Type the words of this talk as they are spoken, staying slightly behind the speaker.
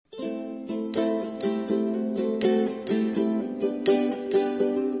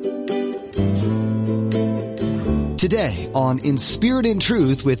Today on In Spirit and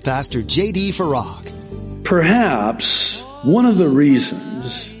Truth with Pastor J.D. Farag. Perhaps one of the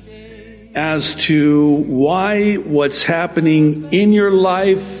reasons as to why what's happening in your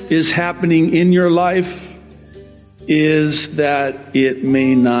life is happening in your life is that it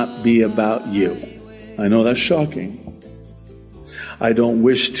may not be about you. I know that's shocking. I don't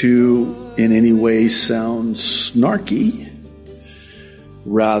wish to in any way sound snarky.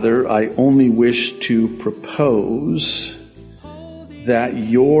 Rather, I only wish to propose that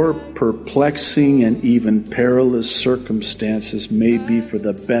your perplexing and even perilous circumstances may be for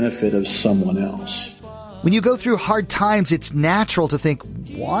the benefit of someone else. When you go through hard times, it's natural to think,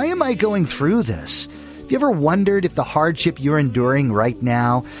 why am I going through this? Have you ever wondered if the hardship you're enduring right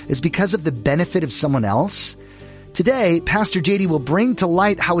now is because of the benefit of someone else? Today, Pastor JD will bring to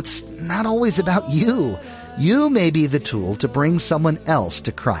light how it's not always about you. You may be the tool to bring someone else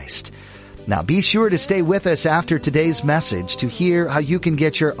to Christ. Now be sure to stay with us after today's message to hear how you can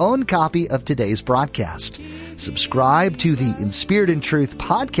get your own copy of today's broadcast. Subscribe to the In Spirit and Truth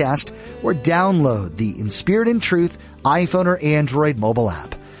podcast or download the In Spirit and Truth iPhone or Android mobile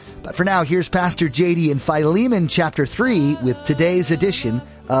app. But for now, here's Pastor JD in Philemon chapter 3 with today's edition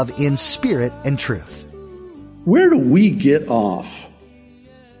of In Spirit and Truth. Where do we get off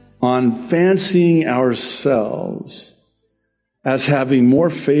on fancying ourselves as having more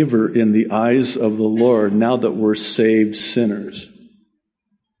favor in the eyes of the Lord now that we're saved sinners?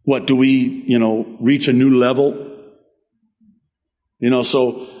 What, do we, reach a new level?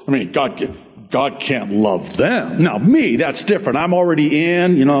 God can't love them. Now, me, that's different. I'm already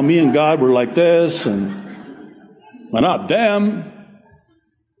in, me and God were like this, but not them.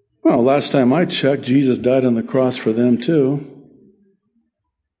 Well, last time I checked, Jesus died on the cross for them too.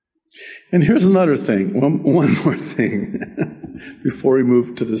 And here's another thing, one more thing, before we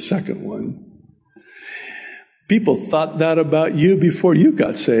move to the second one. People thought that about you before you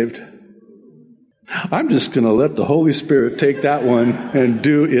got saved. I'm just going to let the Holy Spirit take that one and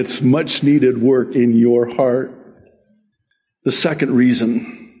do its much needed work in your heart. The second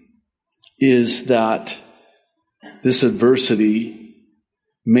reason is that this adversity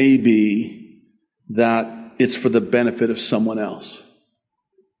may be that it's for the benefit of someone else.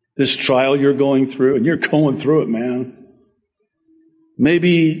 This trial you're going through, and you're going through it, man.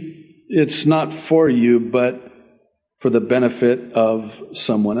 Maybe it's not for you, but for the benefit of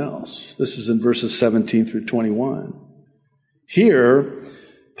someone else. This is in verses 17 through 21. Here,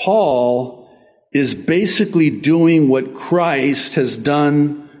 Paul is basically doing what Christ has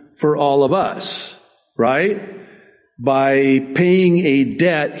done for all of us, right? By paying a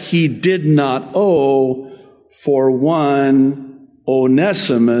debt he did not owe for one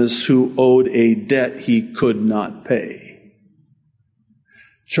Onesimus who owed a debt he could not pay.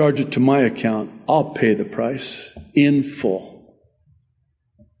 Charge it to my account. I'll pay the price in full.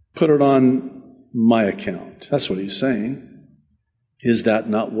 Put it on my account. That's what he's saying. Is that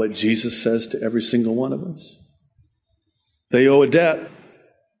not what Jesus says to every single one of us? They owe a debt,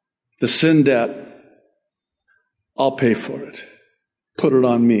 the sin debt. I'll pay for it. Put it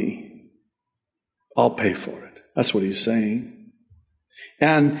on me. I'll pay for it. That's what he's saying.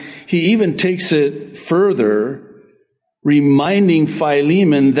 And he even takes it further, reminding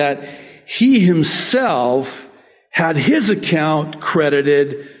Philemon that he himself had his account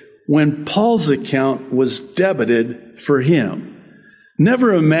credited when Paul's account was debited for him.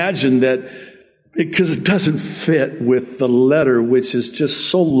 Never imagine that, because it doesn't fit with the letter, which is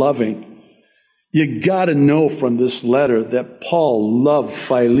just so loving. You got to know from this letter that Paul loved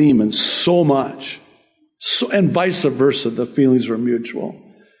Philemon so much. And vice versa, the feelings were mutual.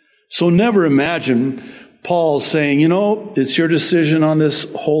 So never imagine Paul saying, it's your decision on this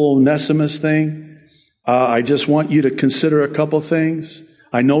whole Onesimus thing. I just want you to consider a couple things.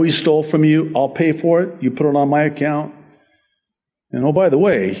 I know he stole from you. I'll pay for it. You put it on my account. And oh, by the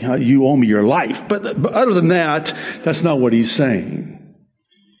way, you owe me your life. But other than that, that's not what he's saying.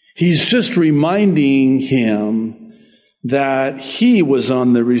 He's just reminding him that he was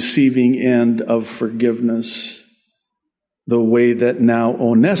on the receiving end of forgiveness, the way that now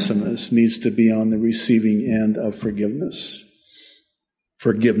Onesimus needs to be on the receiving end of forgiveness.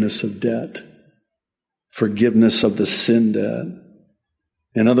 Forgiveness of debt. Forgiveness of the sin debt.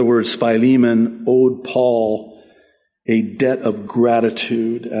 In other words, Philemon owed Paul a debt of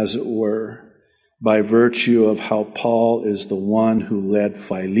gratitude, as it were, by virtue of how Paul is the one who led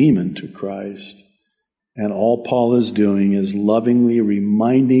Philemon to Christ. And all Paul is doing is lovingly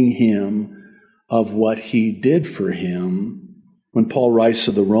reminding him of what he did for him. When Paul writes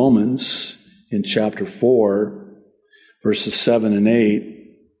to the Romans in chapter 4, verses 7 and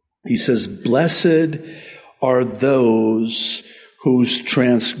 8, he says, "Blessed are those whose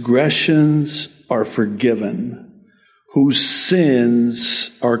transgressions are forgiven, whose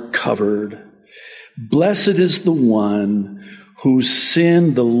sins are covered. Blessed is the one whose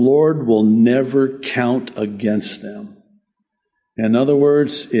sin the Lord will never count against them. In other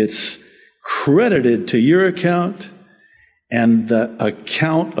words, it's credited to your account, and the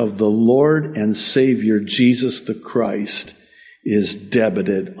account of the Lord and Savior Jesus the Christ is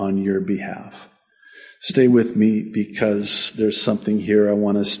debited on your behalf. Stay with me, because there's something here I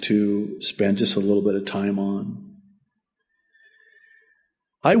want us to spend just a little bit of time on.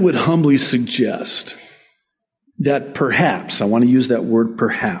 I would humbly suggest that perhaps, I want to use that word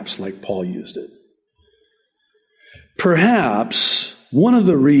perhaps like Paul used it, perhaps one of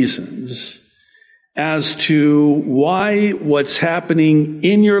the reasons as to why what's happening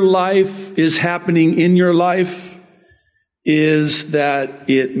in your life is happening in your life is that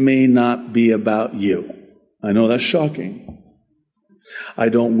it may not be about you. I know that's shocking. I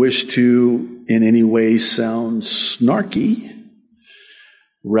don't wish to in any way sound snarky.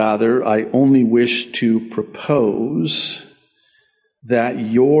 Rather, I only wish to propose that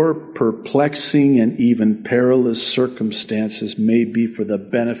your perplexing and even perilous circumstances may be for the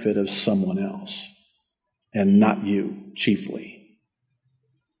benefit of someone else, and not you chiefly.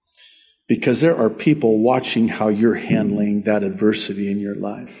 Because there are people watching how you're handling that adversity in your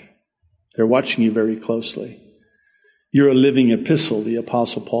life. They're watching you very closely. You're a living epistle, the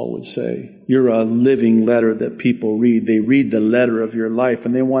Apostle Paul would say. You're a living letter that people read. They read the letter of your life,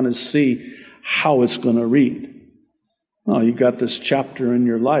 and they want to see how it's going to read. Oh, you got this chapter in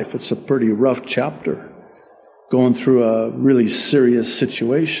your life. It's a pretty rough chapter, going through a really serious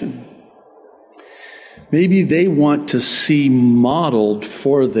situation. Maybe they want to see modeled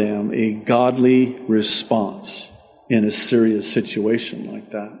for them a godly response in a serious situation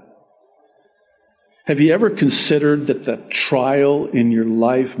like that. Have you ever considered that the trial in your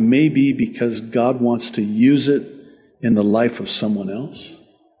life may be because God wants to use it in the life of someone else?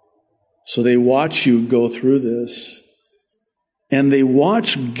 So they watch you go through this, and they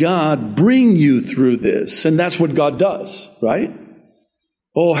watch God bring you through this. And that's what God does, right?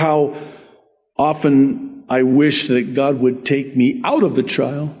 Oh, how often I wish that God would take me out of the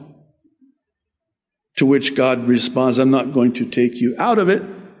trial. To which God responds, I'm not going to take you out of it,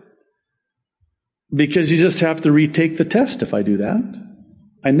 because you just have to retake the test if I do that.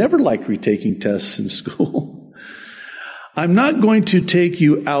 I never liked retaking tests in school. I'm not going to take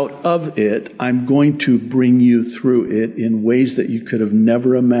you out of it. I'm going to bring you through it in ways that you could have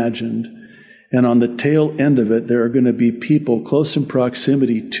never imagined. And on the tail end of it, there are going to be people close in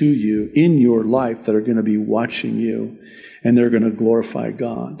proximity to you in your life that are going to be watching you, and they're going to glorify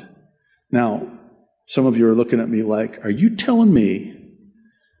God. Now, some of you are looking at me like, are you telling me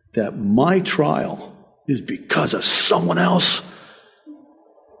that my trial is because of someone else?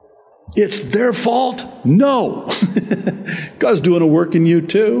 It's their fault? No. God's doing a work in you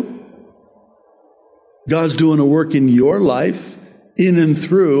too. God's doing a work in your life, in and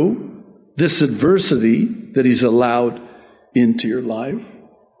through this adversity that He's allowed into your life.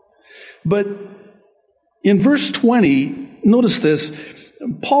 But in verse 20, notice this,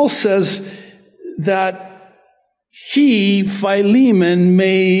 Paul says that he, Philemon,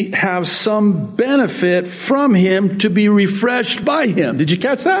 may have some benefit from him to be refreshed by him. Did you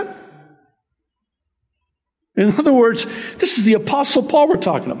catch that? In other words, this is the Apostle Paul we're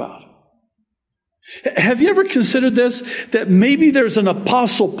talking about. Have you ever considered this? That maybe there's an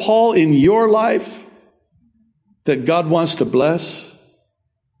Apostle Paul in your life that God wants to bless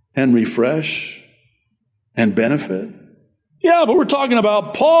and refresh and benefit? Yeah, but we're talking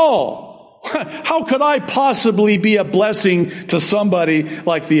about Paul. How could I possibly be a blessing to somebody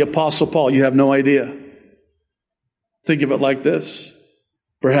like the Apostle Paul? You have no idea. Think of it like this.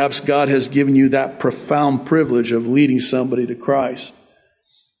 Perhaps God has given you that profound privilege of leading somebody to Christ.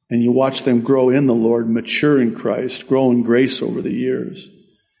 And you watch them grow in the Lord, mature in Christ, grow in grace over the years.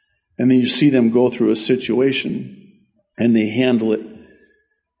 And then you see them go through a situation and they handle it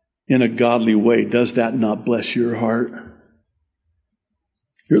in a godly way. Does that not bless your heart?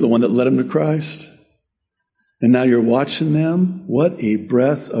 You're the one that led them to Christ. And now you're watching them. What a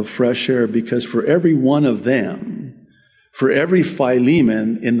breath of fresh air, because for every one of them, for every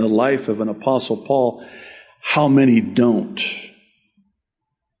Philemon in the life of an Apostle Paul, how many don't?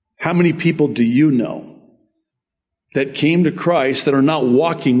 How many people do you know that came to Christ that are not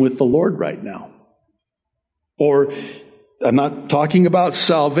walking with the Lord right now? Or, I'm not talking about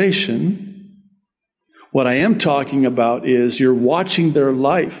salvation. What I am talking about is you're watching their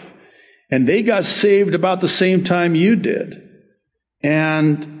life, and they got saved about the same time you did.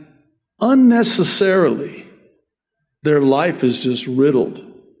 And unnecessarily, Their life is just riddled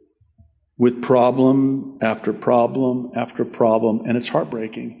with problem after problem after problem, and it's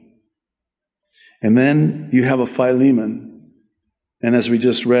heartbreaking. And then you have a Philemon, and as we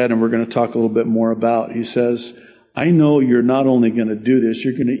just read, and we're going to talk a little bit more about, he says, I know you're not only going to do this,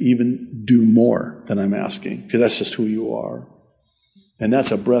 you're going to even do more than I'm asking, because that's just who you are. And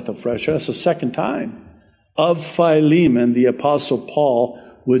that's a breath of fresh air. That's the second time. Of Philemon, the Apostle Paul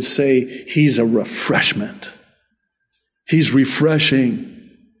would say he's a refreshment. He's refreshing,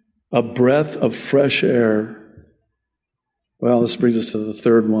 a breath of fresh air. Well, this brings us to the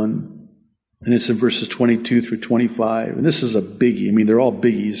third one, and it's in verses 22 through 25. And this is a biggie. I mean, they're all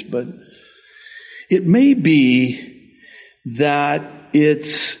biggies, but it may be that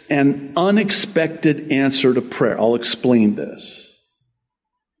it's an unexpected answer to prayer. I'll explain this.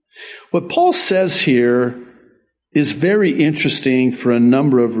 What Paul says here is very interesting for a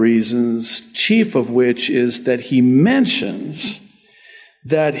number of reasons, chief of which is that he mentions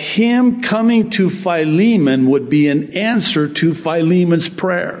that him coming to Philemon would be an answer to Philemon's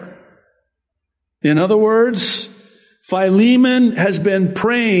prayer. In other words, Philemon has been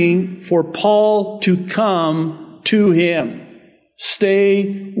praying for Paul to come to him,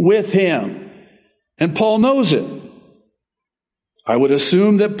 stay with him, and Paul knows it. I would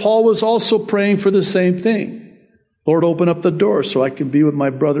assume that Paul was also praying for the same thing. Lord, open up the door so I can be with my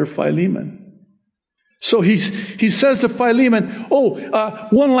brother Philemon. So he says to Philemon,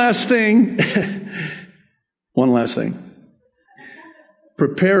 one last thing. One last thing.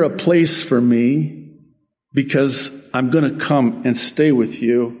 Prepare a place for me because I'm going to come and stay with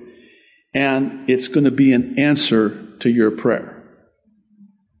you, and it's going to be an answer to your prayer.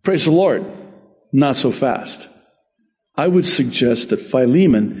 Praise the Lord. Not so fast. I would suggest that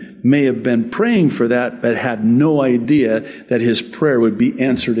Philemon may have been praying for that, but had no idea that his prayer would be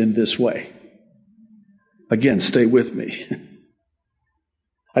answered in this way. Again, stay with me.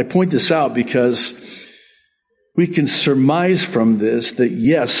 I point this out because we can surmise from this that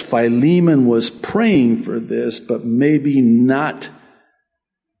yes, Philemon was praying for this, but maybe not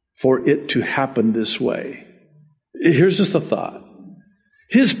for it to happen this way. Here's just a thought.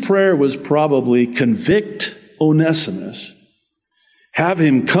 His prayer was probably convict Onesimus, have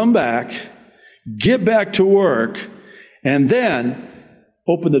him come back, get back to work, and then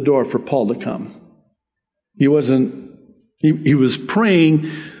open the door for Paul to come. He was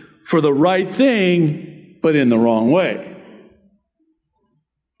praying for the right thing, but in the wrong way.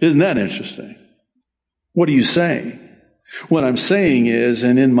 Isn't that interesting? What are you saying? What I'm saying is,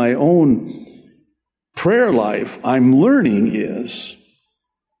 and in my own prayer life, I'm learning is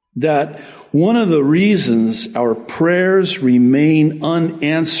that one of the reasons our prayers remain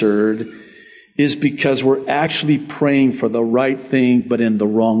unanswered is because we're actually praying for the right thing, but in the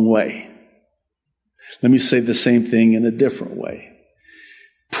wrong way. Let me say the same thing in a different way.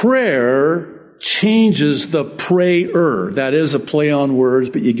 Prayer changes the prayer. That is a play on words,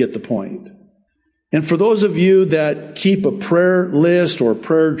 but you get the point. And for those of you that keep a prayer list or a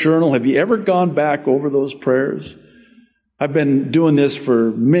prayer journal, have you ever gone back over those prayers? I've been doing this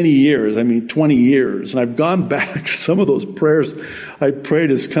for many years, 20 years, and I've gone back. Some of those prayers I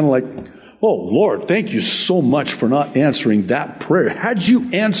prayed is kind of like, oh, Lord, thank you so much for not answering that prayer. Had you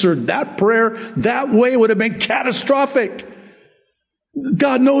answered that prayer that way, it would have been catastrophic.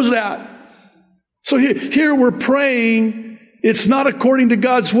 God knows that. So here we're praying. It's not according to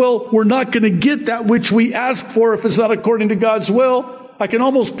God's will. We're not going to get that which we ask for if it's not according to God's will. I can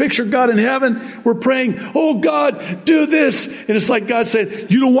almost picture God in heaven. We're praying, oh God, do this. And it's like God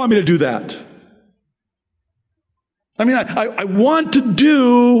said, you don't want me to do that. I want to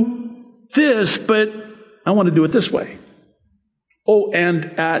do this, but I want to do it this way. Oh,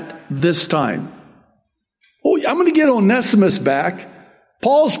 and at this time. Oh, I'm going to get Onesimus back.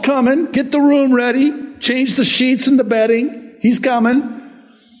 Paul's coming. Get the room ready. Change the sheets and the bedding. He's coming.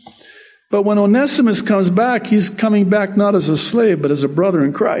 But when Onesimus comes back, he's coming back not as a slave, but as a brother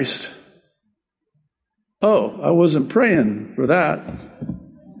in Christ. Oh, I wasn't praying for that.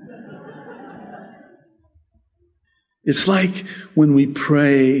 It's like when we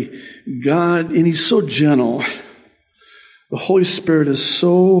pray, God, and He's so gentle. The Holy Spirit is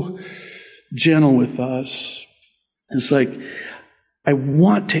so gentle with us. It's like, I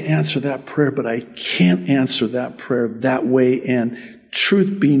want to answer that prayer, but I can't answer that prayer that way. And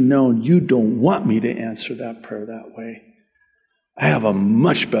truth be known, you don't want me to answer that prayer that way. I have a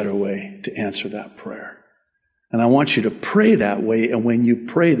much better way to answer that prayer. And I want you to pray that way. And when you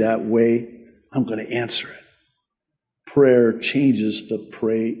pray that way, I'm going to answer it. Prayer changes the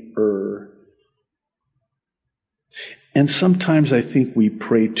prayer. And sometimes I think we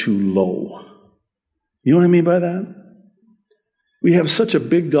pray too low. You know what I mean by that? We have such a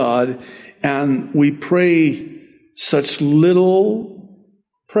big God, and we pray such little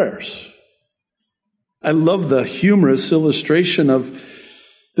prayers. I love the humorous illustration of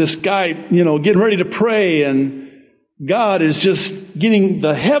this guy, getting ready to pray, and God is just getting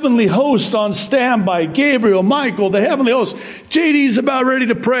the heavenly host on standby. Gabriel, Michael, the heavenly host. JD's about ready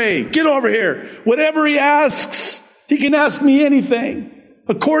to pray. Get over here. Whatever he asks, he can ask me anything.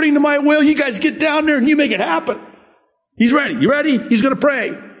 According to my will, you guys get down there and you make it happen. He's ready. You ready? He's going to pray.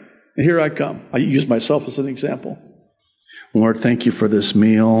 And here I come. I use myself as an example. Lord, thank you for this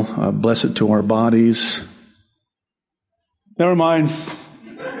meal. Bless it to our bodies. Never mind.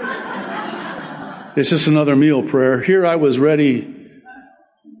 It's just another meal prayer. Here I was ready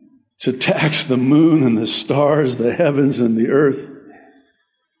to tax the moon and the stars, the heavens and the earth,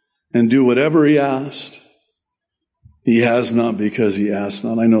 and do whatever he asked. He has not because he asked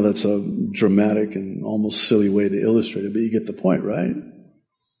not. I know that's a dramatic and almost silly way to illustrate it, but you get the point, right?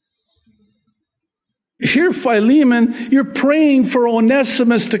 Here, Philemon, you're praying for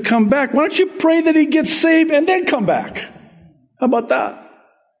Onesimus to come back. Why don't you pray that he gets saved and then come back? How about that?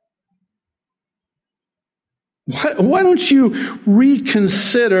 Why don't you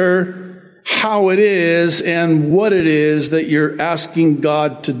reconsider how it is and what it is that you're asking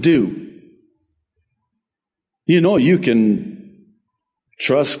God to do? You can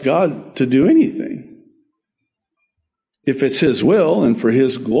trust God to do anything. If it's his will and for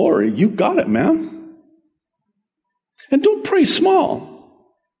his glory, you got it, man. And don't pray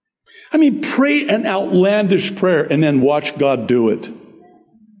small. Pray an outlandish prayer and then watch God do it.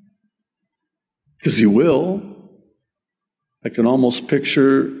 Because he will. I can almost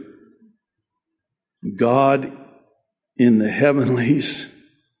picture God in the heavenlies.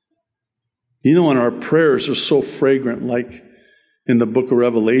 And our prayers are so fragrant, like in the book of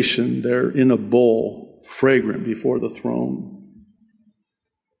Revelation, they're in a bowl, fragrant before the throne.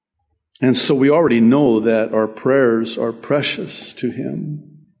 And so we already know that our prayers are precious to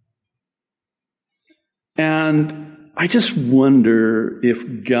him. And I just wonder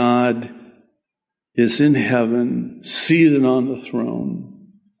if God is in heaven, seated on the throne,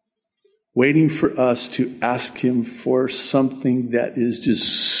 waiting for us to ask him for something that is just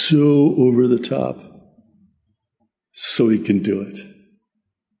so over the top, so he can do it.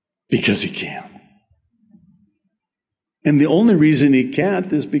 Because he can. And the only reason he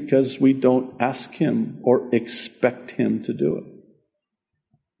can't is because we don't ask him or expect him to do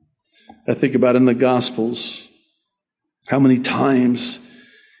it. I think about in the Gospels, how many times,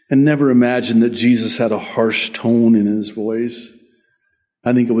 and never imagined that Jesus had a harsh tone in his voice.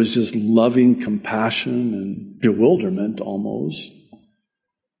 I think it was just loving compassion and bewilderment almost.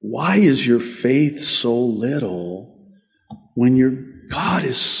 Why is your faith so little when your God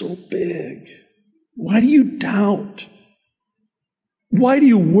is so big? Why do you doubt? Why do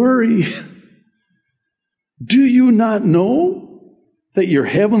you worry? Do you not know that your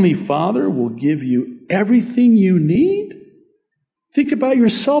heavenly Father will give you everything you need? Think about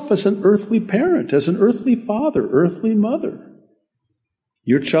yourself as an earthly parent, as an earthly father, earthly mother.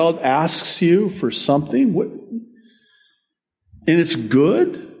 Your child asks you for something, and it's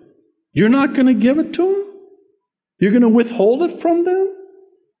good. You're not going to give it to them? You're going to withhold it from them?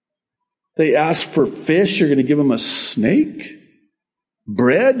 They ask for fish, you're going to give them a snake?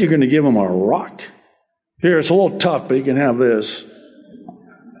 Bread, you're going to give them a rock? Here, it's a little tough, but you can have this.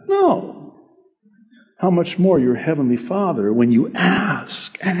 No. How much more your heavenly Father when you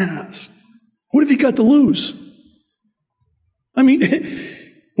ask. What have you got to lose?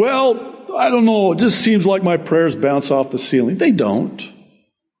 Well, I don't know. It just seems like my prayers bounce off the ceiling. They don't.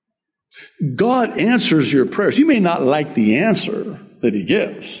 God answers your prayers. You may not like the answer that he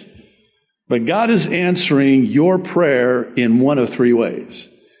gives, but God is answering your prayer in one of three ways.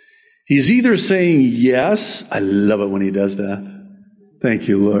 He's either saying yes, I love it when he does that. Thank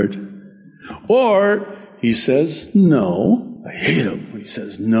you, Lord. Or he says no. I hate him when he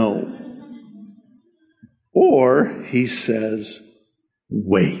says no. Or he says,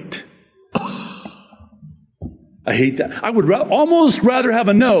 wait. I hate that. I would almost rather have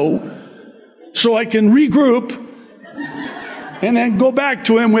a no so I can regroup and then go back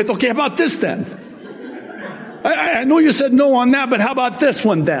to him with, okay, how about this then? I know you said no on that, but how about this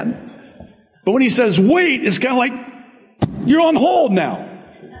one then? But when he says wait, it's kind of like you're on hold now.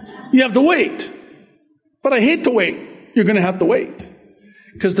 You have to wait. But I hate to wait. You're going to have to wait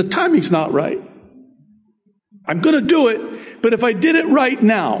because the timing's not right. I'm going to do it, but if I did it right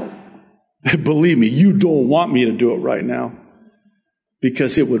now, believe me, you don't want me to do it right now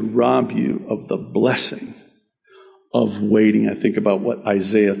because it would rob you of the blessing of waiting, I think about what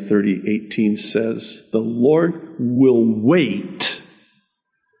Isaiah 30:18 says. The Lord will wait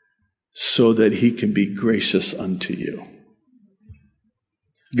so that he can be gracious unto you.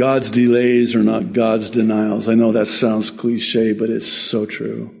 God's delays are not God's denials. I know that sounds cliche, but it's so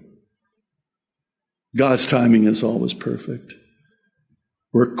true. God's timing is always perfect.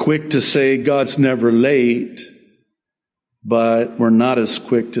 We're quick to say God's never late, but we're not as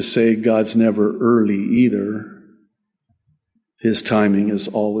quick to say God's never early either. His timing is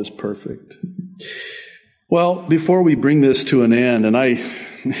always perfect. Well, before we bring this to an end, and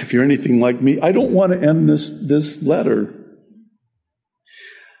if you're anything like me, I don't want to end this letter.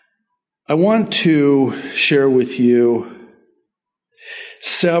 I want to share with you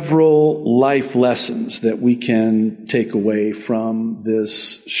several life lessons that we can take away from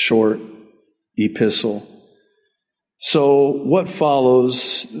this short epistle. So what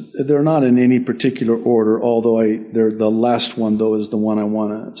follows, they're not in any particular order, although the last one, though, is the one I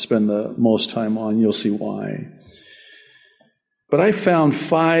want to spend the most time on. You'll see why. But I found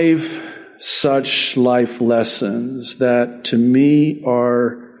 5 such life lessons that, to me,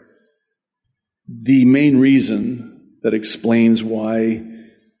 are the main reason that explains why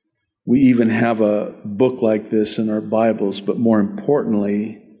we even have a book like this in our Bibles, but more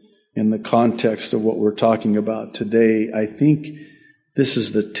importantly, in the context of what we're talking about today, I think this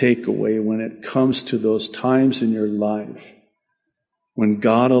is the takeaway when it comes to those times in your life when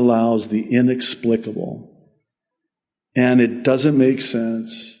God allows the inexplicable and it doesn't make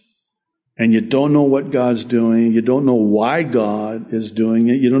sense and you don't know what God's doing, you don't know why God is doing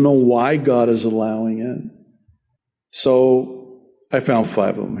it, you don't know why God is allowing it. So I found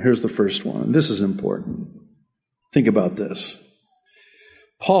 5 of them. Here's the first one. This is important. Think about this.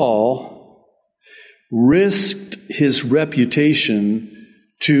 Paul risked his reputation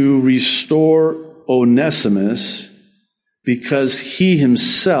to restore Onesimus because he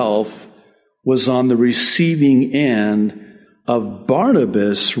himself was on the receiving end of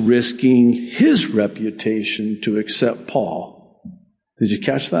Barnabas risking his reputation to accept Paul. Did you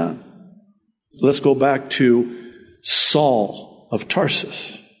catch that? Let's go back to Saul of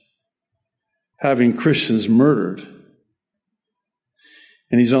Tarsus, having Christians murdered.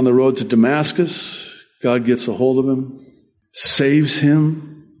 And he's on the road to Damascus. God gets a hold of him, saves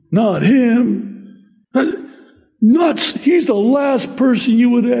him. Not him. He's the last person you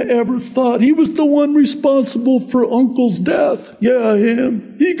would have ever thought. He was the one responsible for Uncle's death. Yeah,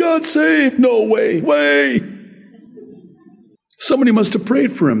 him. He got saved. No way. Somebody must have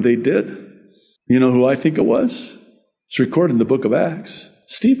prayed for him. They did. You know who I think it was? It's recorded in the book of Acts.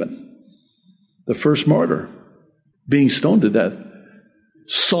 Stephen, the first martyr, being stoned to death.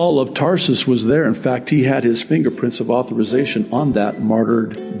 Saul of Tarsus was there. In fact, he had his fingerprints of authorization on that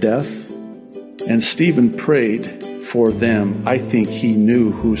martyred death. And Stephen prayed for them. I think he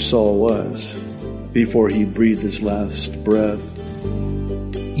knew who Saul was before he breathed his last breath.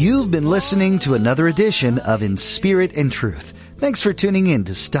 You've been listening to another edition of In Spirit and Truth. Thanks for tuning in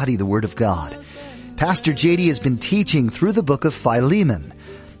to study the Word of God. Pastor JD has been teaching through the book of Philemon.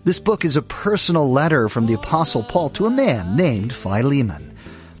 This book is a personal letter from the Apostle Paul to a man named Philemon.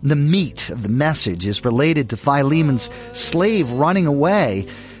 The meat of the message is related to Philemon's slave running away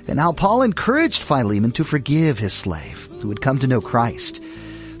and how Paul encouraged Philemon to forgive his slave who had come to know Christ.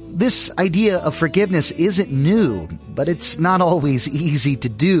 This idea of forgiveness isn't new, but it's not always easy to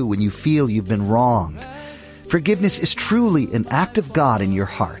do when you feel you've been wronged. Forgiveness is truly an act of God in your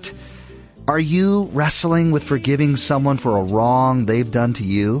heart. Are you wrestling with forgiving someone for a wrong they've done to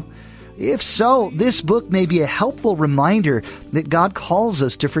you? If so, this book may be a helpful reminder that God calls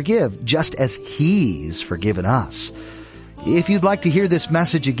us to forgive just as He's forgiven us. If you'd like to hear this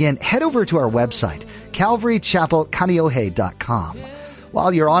message again, head over to our website, calvarychapelkaneohe.com.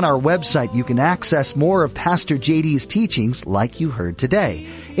 While you're on our website, you can access more of Pastor JD's teachings like you heard today,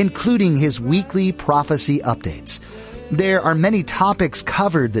 including his weekly prophecy updates. There are many topics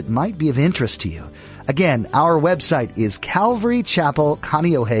covered that might be of interest to you. Again, our website is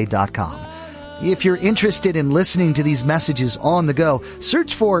calvarychapelkaneohe.com. If you're interested in listening to these messages on the go,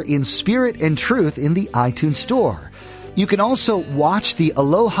 search for In Spirit and Truth in the iTunes Store. You can also watch the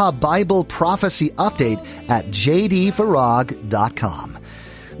Aloha Bible Prophecy Update at jdfarag.com.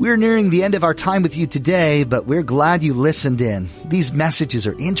 We're nearing the end of our time with you today, but we're glad you listened in. These messages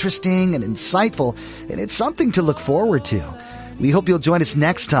are interesting and insightful, and it's something to look forward to. We hope you'll join us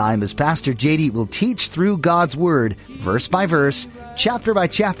next time as Pastor JD will teach through God's Word, verse by verse, chapter by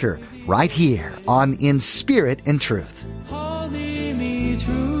chapter, right here on In Spirit and Truth.